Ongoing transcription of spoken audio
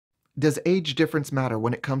Does age difference matter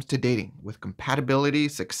when it comes to dating? With compatibility,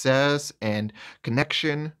 success, and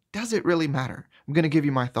connection, does it really matter? I'm going to give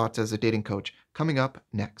you my thoughts as a dating coach coming up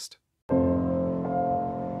next.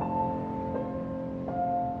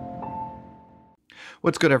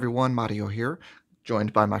 What's good, everyone? Mario here,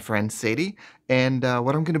 joined by my friend Sadie. And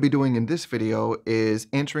what I'm going to be doing in this video is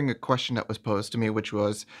answering a question that was posed to me, which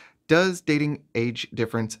was, does dating age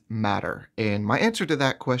difference matter? And my answer to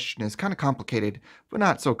that question is kind of complicated, but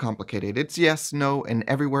not so complicated. It's yes, no, and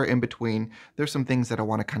everywhere in between. There's some things that I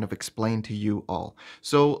want to kind of explain to you all.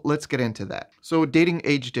 So let's get into that. So dating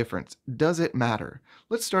age difference, does it matter?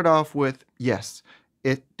 Let's start off with yes,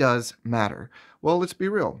 it does matter. Well, let's be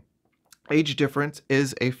real. Age difference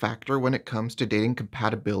is a factor when it comes to dating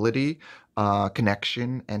compatibility,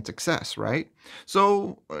 connection, and success, right?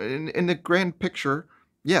 So, in the grand picture,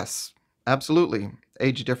 yes, absolutely.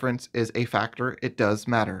 Age difference is a factor. It does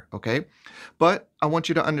matter, okay? But I want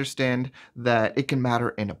you to understand that it can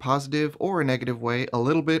matter in a positive or a negative way, a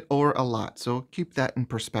little bit or a lot. So keep that in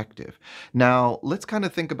perspective. Now, let's kind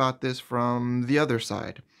of think about this from the other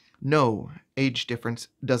side. No, age difference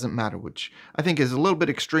doesn't matter, which I think is a little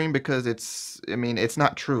bit extreme because it's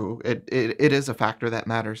not true. It is a factor that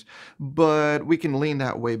matters, but we can lean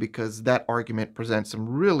that way because that argument presents some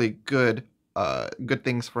really good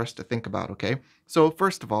things for us to think about, okay? So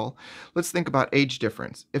first of all, let's think about age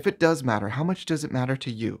difference. If it does matter, how much does it matter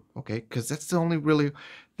to you, okay? Because that's the only really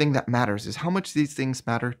thing that matters is how much these things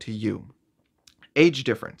matter to you. Age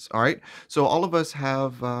difference, all right? So all of us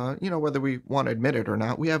have, whether we want to admit it or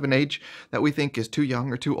not, we have an age that we think is too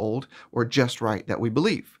young or too old or just right that we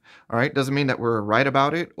believe, all right? Doesn't mean that we're right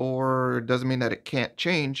about it or doesn't mean that it can't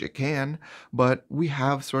change. It can, but we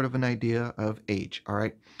have sort of an idea of age, all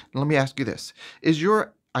right? Now, let me ask you this. Is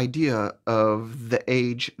your idea of the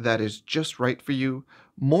age that is just right for you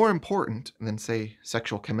more important than, say,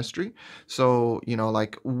 sexual chemistry? So,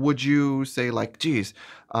 like, would you say, like, geez,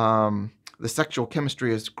 the sexual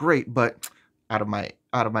chemistry is great, but out of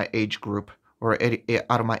my age group or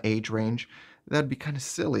out of my age range, that'd be kind of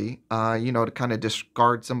silly, to kind of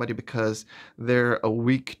discard somebody because they're a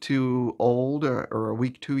week too old or a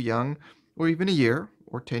week too young, or even a year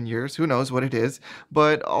or 10 years, who knows what it is.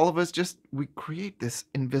 But all of us we create this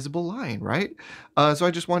invisible line, right? So I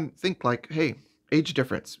just want to think like, hey, age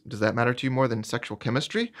difference, does that matter to you more than sexual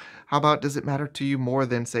chemistry? How about does it matter to you more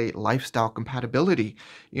than, say, lifestyle compatibility?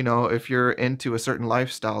 If you're into a certain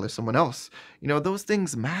lifestyle as someone else, those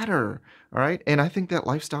things matter, all right? And I think that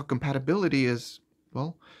lifestyle compatibility is,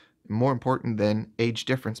 well, more important than age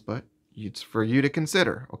difference, but it's for you to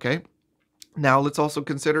consider, okay? Now, let's also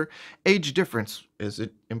consider age difference. Is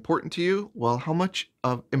it important to you? Well, how much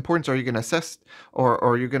of importance are you going to assess or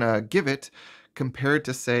are you going to give it compared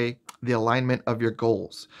to, say, the alignment of your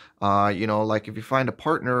goals? Like if you find a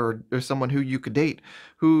partner or someone who you could date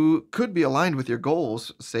who could be aligned with your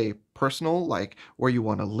goals, say personal, like where you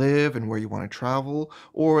want to live and where you want to travel,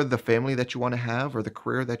 or the family that you want to have, or the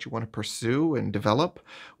career that you want to pursue and develop.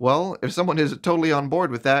 Well, if someone is totally on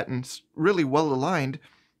board with that and really well aligned,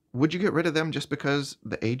 would you get rid of them just because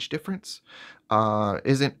the age difference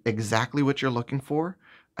isn't exactly what you're looking for?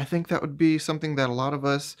 I think that would be something that a lot of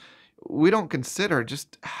us we don't consider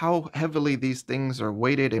just how heavily these things are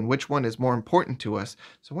weighted and which one is more important to us.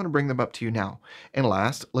 So I want to bring them up to you now. And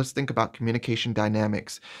last, let's think about communication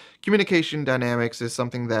dynamics. Communication dynamics is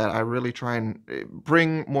something that I really try and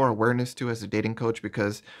bring more awareness to as a dating coach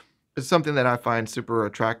because it's something that I find super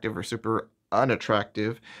attractive or super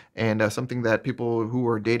unattractive, and something that people who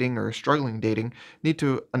are dating or struggling dating need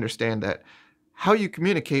to understand that how you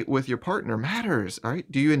communicate with your partner matters. All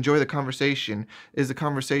right. Do you enjoy the conversation? Is the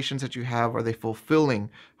conversations that you have, are they fulfilling?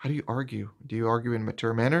 How do you argue? Do you argue in a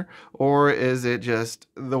mature manner? Or is it just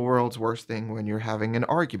the world's worst thing when you're having an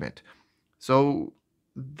argument? So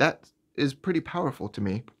that is pretty powerful to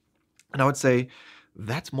me. And I would say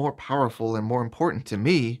that's more powerful and more important to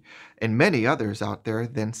me and many others out there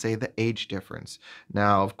than, say, the age difference.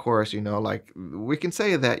 Now, of course, like we can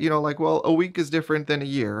say that, like, well, a week is different than a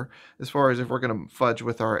year as far as if we're going to fudge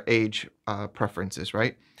with our age preferences,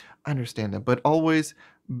 right? I understand that, but always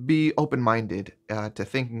be open-minded to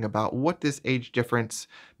thinking about what this age difference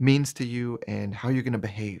means to you and how you're going to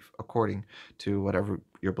behave according to whatever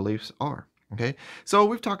your beliefs are. Okay, so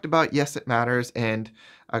we've talked about yes, it matters, and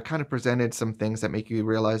I kind of presented some things that make you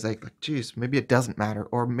realize, like, geez, maybe it doesn't matter,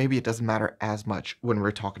 or maybe it doesn't matter as much when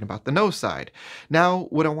we're talking about the no side. Now,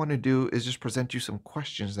 what I want to do is just present you some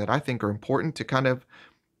questions that I think are important to kind of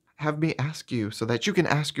have me ask you so that you can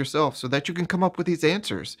ask yourself, so that you can come up with these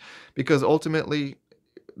answers. Because ultimately,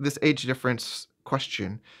 this age difference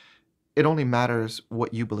question, it only matters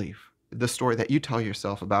what you believe. the story that you tell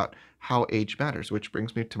yourself about how age matters, which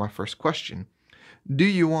brings me to my first question. Do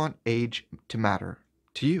you want age to matter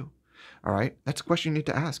to you? All right. That's a question you need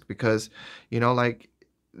to ask because, like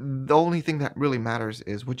the only thing that really matters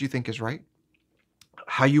is what you think is right,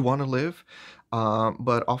 how you want to live.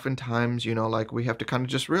 But oftentimes, like we have to kind of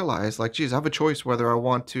just realize, like, geez, I have a choice whether I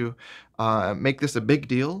want to make this a big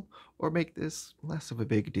deal or make this less of a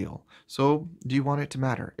big deal. So, do you want it to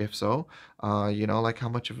matter? If so, like how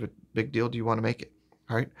much of a big deal do you want to make it?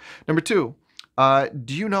 All right. Number two,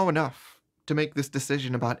 do you know enough to make this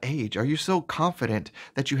decision about age? Are you so confident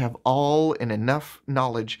that you have all and enough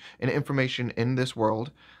knowledge and information in this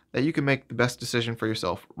world that you can make the best decision for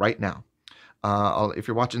yourself right now? If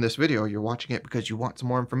you're watching this video, you're watching it because you want some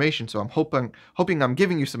more information. So I'm hoping I'm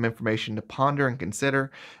giving you some information to ponder and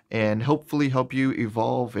consider, and hopefully help you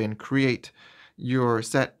evolve and create your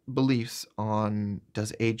set beliefs on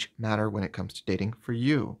does age matter when it comes to dating for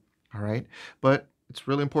you. All right, but it's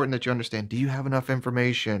really important that you understand. Do you have enough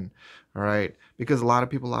information? All right, because a lot of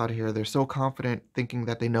people out here, they're so confident, thinking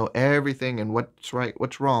that they know everything and what's right,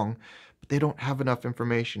 what's wrong, but they don't have enough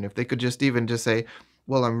information. If they could just even just say,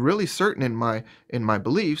 well, I'm really certain in my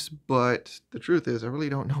beliefs, but the truth is I really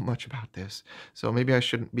don't know much about this. So maybe I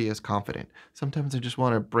shouldn't be as confident. Sometimes I just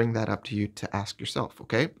want to bring that up to you to ask yourself,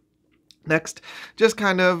 okay? Next, just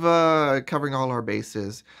kind of covering all our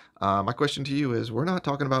bases. My question to you is, we're not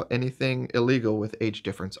talking about anything illegal with age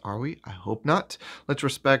difference, are we? I hope not. Let's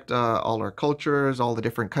respect all our cultures, all the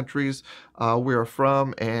different countries we are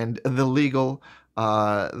from, and the legal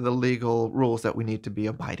rules that we need to be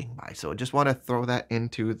abiding by. So I just want to throw that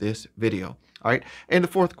into this video. All right. And the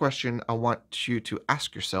fourth question I want you to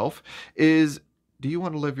ask yourself is, do you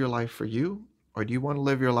want to live your life for you, or do you want to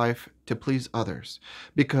live your life to please others?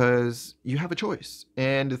 Because you have a choice.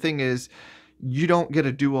 And the thing is, you don't get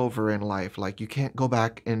a do-over in life. Like, you can't go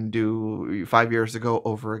back and do 5 years ago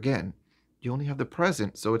over again. You only have the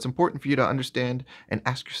present. So it's important for you to understand and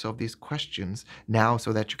ask yourself these questions now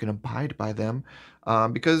so that you can abide by them.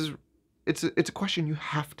 Because it's a question you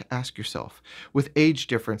have to ask yourself. With age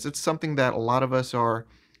difference, it's something that a lot of us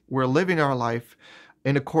we're living our life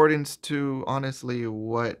in accordance to, honestly,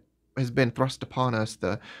 what has been thrust upon us,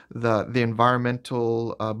 the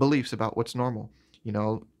environmental beliefs about what's normal. You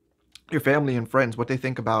know, your family and friends, what they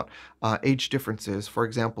think about age differences. For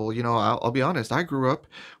example, I'll be honest, I grew up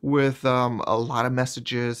with a lot of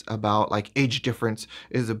messages about like age difference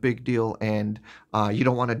is a big deal, and you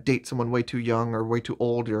don't want to date someone way too young or way too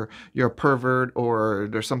old. You're a pervert, or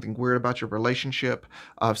there's something weird about your relationship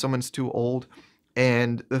if someone's too old.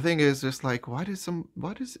 And the thing is, just like, why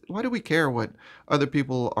do we care what other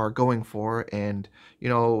people are going for? And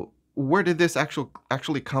where did this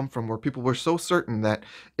actually come from, where people were so certain that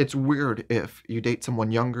it's weird if you date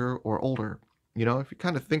someone younger or older? If you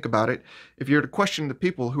kind of think about it, if you were to question the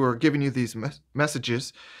people who are giving you these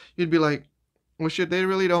messages, you'd be like, well, shit, they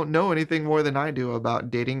really don't know anything more than I do about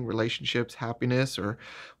dating, relationships, happiness, or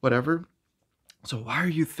whatever. So why are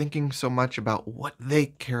you thinking so much about what they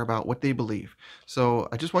care about, what they believe? So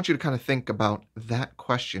I just want you to kind of think about that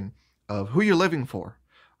question of who you're living for.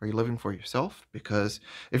 Are you living for yourself? Because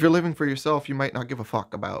if you're living for yourself, you might not give a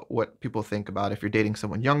fuck about what people think about if you're dating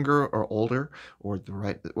someone younger or older or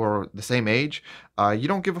the same age. You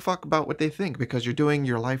don't give a fuck about what they think because you're doing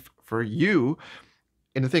your life for you.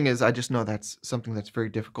 And the thing is, I just know that's something that's very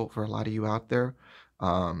difficult for a lot of you out there.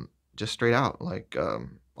 Just straight out, like,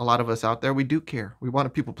 a lot of us out there, we do care. We want to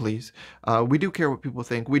people please. We do care what people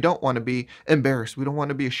think. We don't want to be embarrassed. We don't want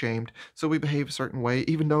to be ashamed. So we behave a certain way,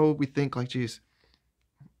 even though we think like, geez,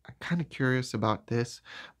 I'm kind of curious about this,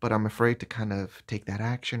 but I'm afraid to kind of take that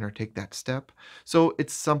action or take that step. So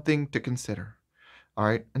it's something to consider. All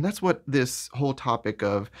right. And that's what this whole topic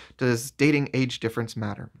of, does dating age difference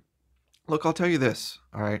matter? Look, I'll tell you this.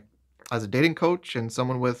 All right. As a dating coach and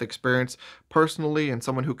someone with experience personally, and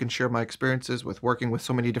someone who can share my experiences with working with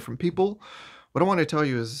so many different people, what I want to tell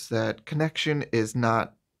you is that connection is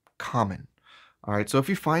not common. All right. So if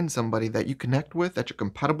you find somebody that you connect with, that you're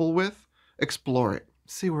compatible with, explore it.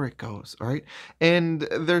 See where it goes. All right. And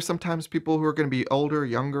there's sometimes people who are going to be older,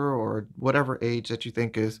 younger, or whatever age that you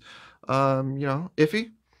think is,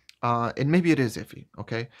 iffy. And maybe it is iffy,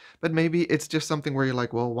 okay? But maybe it's just something where you're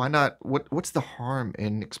like, well, why not? What's the harm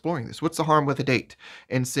in exploring this? What's the harm with a date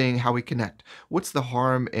and seeing how we connect? What's the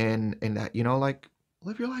harm in that? Like,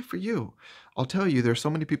 live your life for you. I'll tell you, there's so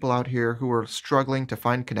many people out here who are struggling to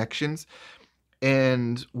find connections,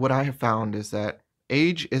 and what I have found is that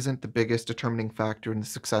age isn't the biggest determining factor in the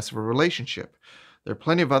success of a relationship. There are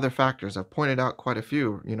plenty of other factors. I've pointed out quite a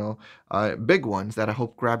few, big ones that I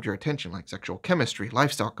hope grabbed your attention, like sexual chemistry,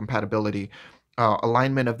 lifestyle compatibility,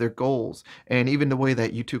 alignment of their goals, and even the way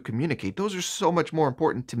that you two communicate. Those are so much more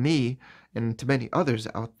important to me and to many others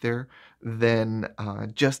out there than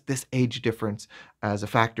just this age difference as a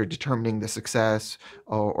factor determining the success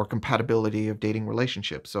or compatibility of dating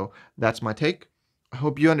relationships. So that's my take. I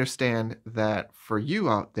hope you understand that for you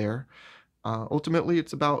out there, ultimately,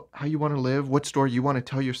 it's about how you want to live, what story you want to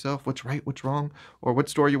tell yourself, what's right, what's wrong, or what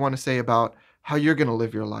story you want to say about how you're going to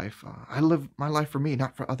live your life. I live my life for me,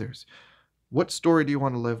 not for others. What story do you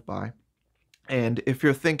want to live by? And if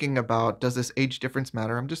you're thinking about, does this age difference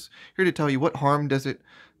matter? I'm just here to tell you, what harm does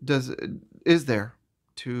is there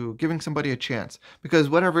to giving somebody a chance? Because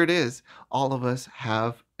whatever it is, all of us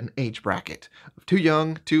have an age bracket of too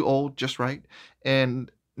young, too old, just right,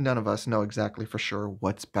 and none of us know exactly for sure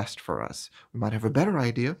what's best for us. We might have a better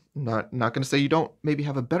idea. Not going to say you don't maybe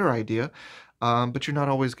have a better idea, but you're not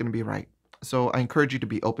always going to be right. So I encourage you to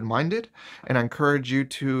be open-minded, and I encourage you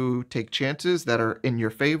to take chances that are in your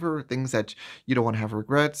favor, things that you don't want to have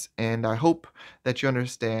regrets. And I hope that you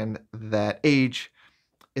understand that age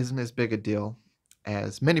isn't as big a deal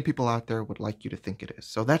as many people out there would like you to think it is.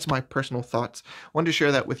 So that's my personal thoughts. I wanted to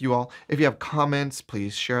share that with you all. If you have comments,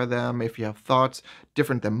 please share them. If you have thoughts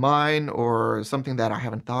different than mine or something that I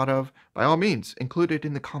haven't thought of, by all means, include it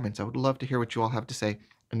in the comments. I would love to hear what you all have to say.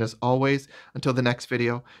 And as always, until the next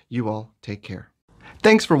video, you all take care.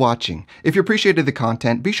 Thanks for watching. If you appreciated the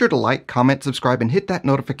content, be sure to like, comment, subscribe, and hit that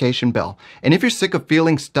notification bell. And if you're sick of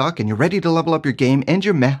feeling stuck and you're ready to level up your game and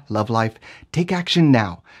your meh love life, take action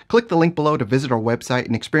now. Click the link below to visit our website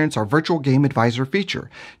and experience our virtual game advisor feature.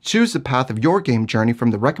 Choose the path of your game journey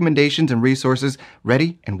from the recommendations and resources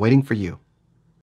ready and waiting for you.